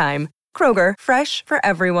every time. Kroger, fresh for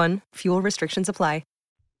everyone. Fuel restrictions apply.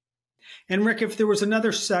 And Rick, if there was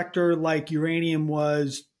another sector like uranium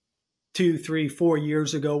was 2, 3, 4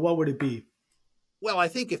 years ago, what would it be? Well, I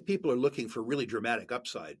think if people are looking for really dramatic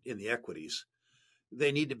upside in the equities,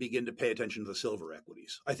 they need to begin to pay attention to the silver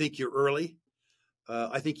equities. I think you're early.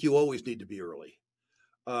 I think you always need to be early.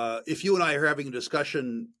 If you and I are having a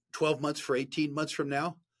discussion 12 months for 18 months from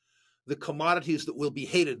now, the commodities that will be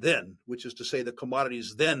hated then, which is to say the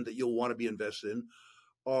commodities then that you'll want to be invested in,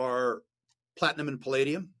 are platinum and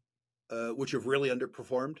palladium, which have really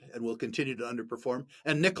underperformed and will continue to underperform,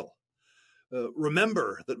 and nickel.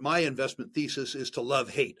 Remember that my investment thesis is to love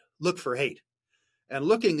hate, look for hate. And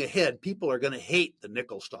looking ahead, people are going to hate the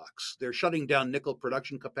nickel stocks. They're shutting down nickel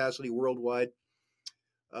production capacity worldwide.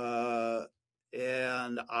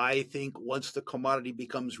 And I think once the commodity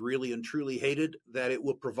becomes really and truly hated, that it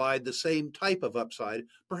will provide the same type of upside,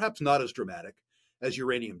 perhaps not as dramatic, as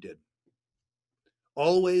uranium did.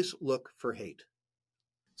 Always look for hate.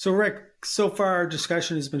 So, Rick, so far our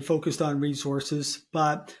discussion has been focused on resources,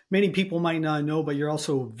 but many people might not know, but you're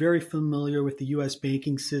also very familiar with the U.S.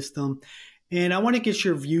 banking system. And I want to get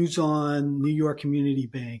your views on New York Community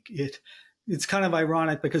Bank. It's kind of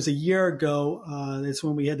ironic because a year ago, that's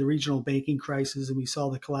when we had the regional banking crisis and we saw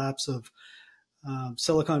the collapse of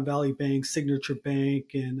Silicon Valley Bank, Signature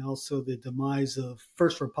Bank, and also the demise of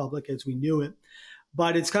First Republic as we knew it.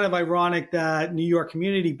 But it's kind of ironic that New York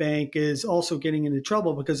Community Bank is also getting into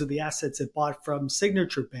trouble because of the assets it bought from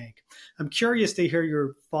Signature Bank. I'm curious to hear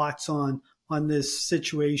your thoughts on this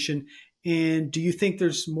situation. And do you think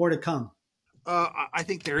there's more to come? I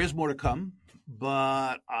think there is more to come,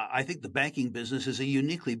 but I think the banking business is a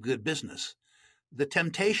uniquely good business. The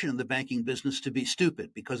temptation in the banking business to be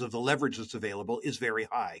stupid because of the leverage that's available is very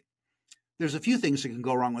high. There's a few things that can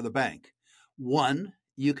go wrong with a bank. One,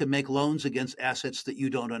 you can make loans against assets that you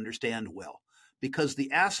don't understand well, because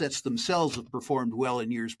the assets themselves have performed well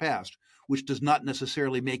in years past, which does not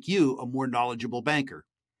necessarily make you a more knowledgeable banker.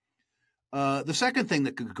 The second thing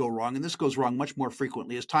that could go wrong, and this goes wrong much more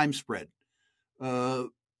frequently, is time spread.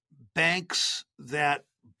 Banks that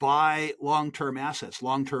buy long-term assets,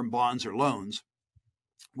 long-term bonds or loans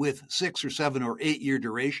with 6 or 7 or 8 year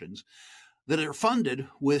durations that are funded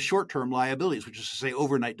with short-term liabilities, which is to say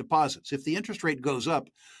overnight deposits. If the interest rate goes up,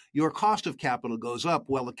 your cost of capital goes up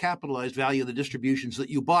while the capitalized value of the distributions that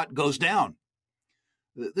you bought goes down.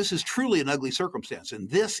 This is truly an ugly circumstance, and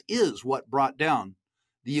this is what brought down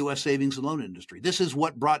the U.S. savings and loan industry. This is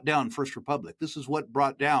what brought down First Republic. This is what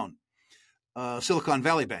brought down Silicon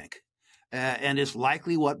Valley Bank, and is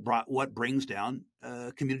likely what brings down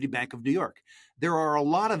Community Bank of New York. There are a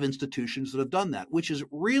lot of institutions that have done that, which is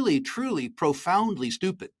really, truly, profoundly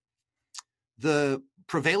stupid. The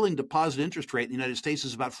prevailing deposit interest rate in the United States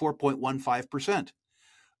is about 4.15%.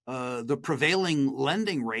 The prevailing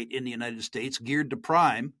lending rate in the United States, geared to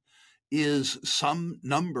prime, is some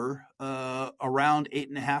number around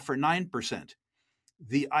 8.5% or 9%.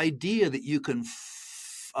 The idea that you can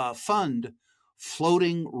fund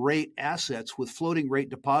floating rate assets with floating rate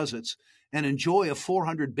deposits and enjoy a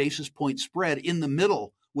 400 basis point spread in the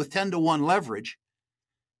middle with 10-to-1 leverage,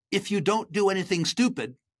 if you don't do anything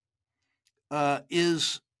stupid,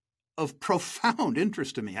 is of profound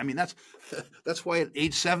interest to me. I mean, that's why at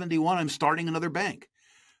age 71, I'm starting another bank.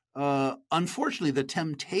 Unfortunately, the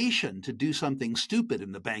temptation to do something stupid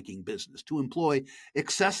in the banking business, to employ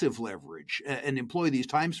excessive leverage and employ these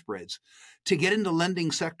time spreads, to get into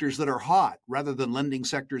lending sectors that are hot rather than lending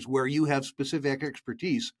sectors where you have specific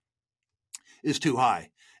expertise, is too high.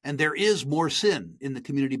 And there is more sin in the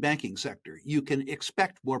community banking sector. You can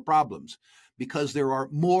expect more problems because there are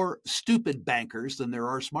more stupid bankers than there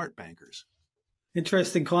are smart bankers.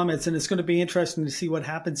 Interesting comments, and it's going to be interesting to see what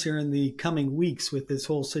happens here in the coming weeks with this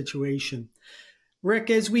whole situation. Rick,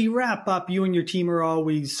 as we wrap up, you and your team are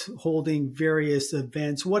always holding various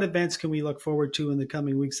events. What events can we look forward to in the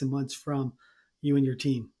coming weeks and months from you and your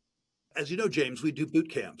team? As you know, James, we do boot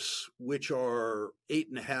camps, which are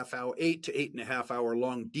 8 to 8.5 hour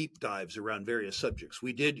long deep dives around various subjects.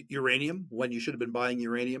 We did uranium when you should have been buying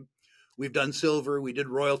uranium. We've done silver. We did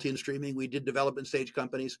royalty and streaming. We did development stage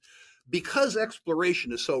companies. Because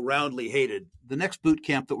exploration is so roundly hated, the next boot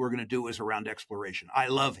camp that we're going to do is around exploration. I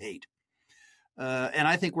love hate. And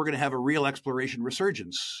I think we're going to have a real exploration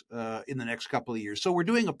resurgence in the next couple of years. So we're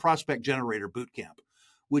doing a prospect generator boot camp,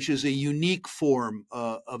 which is a unique form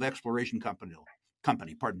of exploration company,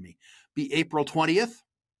 be April 20th.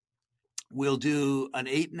 We'll do an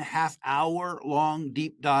 8.5 hour long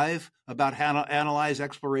deep dive about how to analyze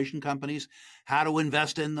exploration companies, how to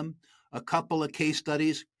invest in them, a couple of case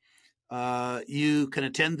studies. You can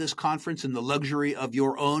attend this conference in the luxury of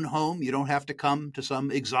your own home. You don't have to come to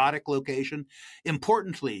some exotic location.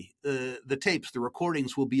 Importantly, the tapes, the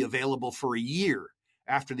recordings will be available for a year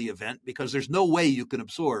after the event because there's no way you can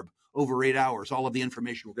absorb over 8 hours all of the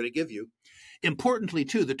information we're going to give you. Importantly,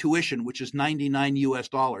 too, the tuition, which is $99 US,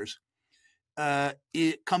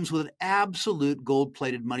 it comes with an absolute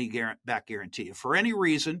gold-plated money back guarantee. If for any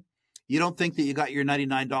reason you don't think that you got your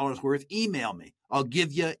 $99 worth, email me. I'll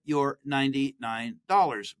give you your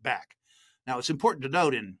 $99 back. Now, it's important to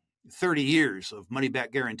note in 30 years of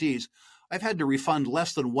money-back guarantees, I've had to refund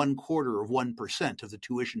less than 0.25% of the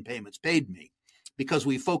tuition payments paid me because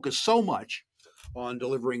we focus so much on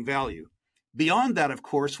delivering value. Beyond that, of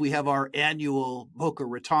course, we have our annual Boca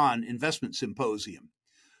Raton Investment Symposium,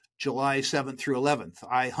 July 7th through 11th.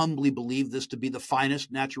 I humbly believe this to be the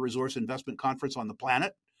finest natural resource investment conference on the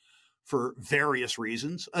planet for various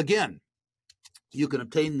reasons. Again, you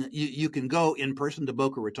can go in person to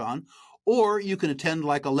Boca Raton, or you can attend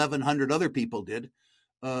like 1,100 other people did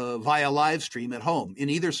via live stream at home. In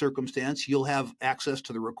either circumstance, you'll have access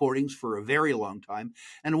to the recordings for a very long time.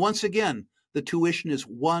 And once again, the tuition is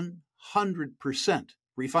 100%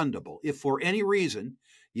 refundable. If for any reason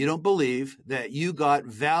you don't believe that you got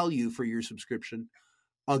value for your subscription,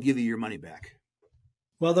 I'll give you your money back.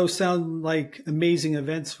 Well, those sound like amazing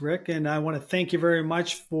events, Rick, and I want to thank you very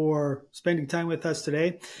much for spending time with us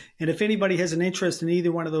today. And if anybody has an interest in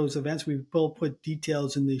either one of those events, we will put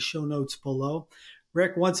details in the show notes below.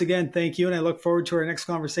 Rick, once again, thank you, and I look forward to our next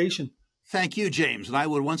conversation. Thank you, James. And I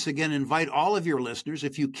would once again invite all of your listeners,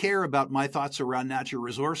 if you care about my thoughts around natural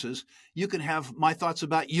resources, you can have my thoughts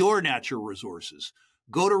about your natural resources.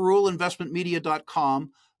 Go to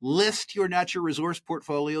ruleinvestmentmedia.com, list your natural resource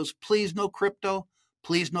portfolios. Please no crypto.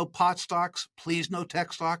 Please no pot stocks. Please no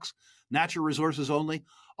tech stocks. Natural resources only.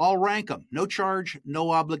 I'll rank them. No charge, no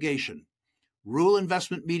obligation.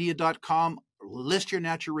 Ruleinvestmentmedia.com. List your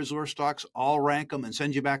natural resource stocks. I'll rank them and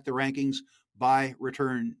send you back the rankings by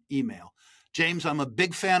return email. James, I'm a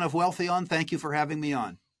big fan of Wealthion. Thank you for having me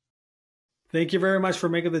on. Thank you very much for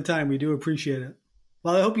making the time. We do appreciate it.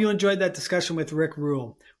 Well, I hope you enjoyed that discussion with Rick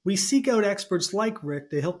Rule. We seek out experts like Rick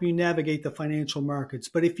to help you navigate the financial markets.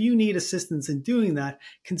 But if you need assistance in doing that,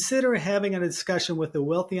 consider having a discussion with a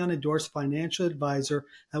Wealthion endorsed financial advisor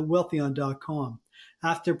at Wealthion.com.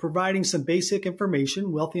 After providing some basic information,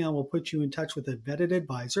 Wealthion will put you in touch with a vetted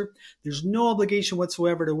advisor. There's no obligation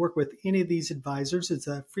whatsoever to work with any of these advisors. It's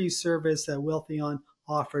a free service that Wealthion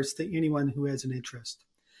offers to anyone who has an interest.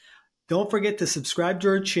 Don't forget to subscribe to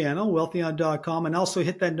our channel, Wealthion.com, and also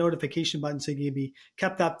hit that notification button so you can be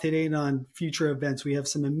kept up to date on future events. We have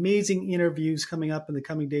some amazing interviews coming up in the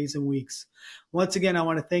coming days and weeks. Once again, I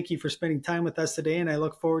want to thank you for spending time with us today, and I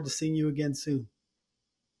look forward to seeing you again soon.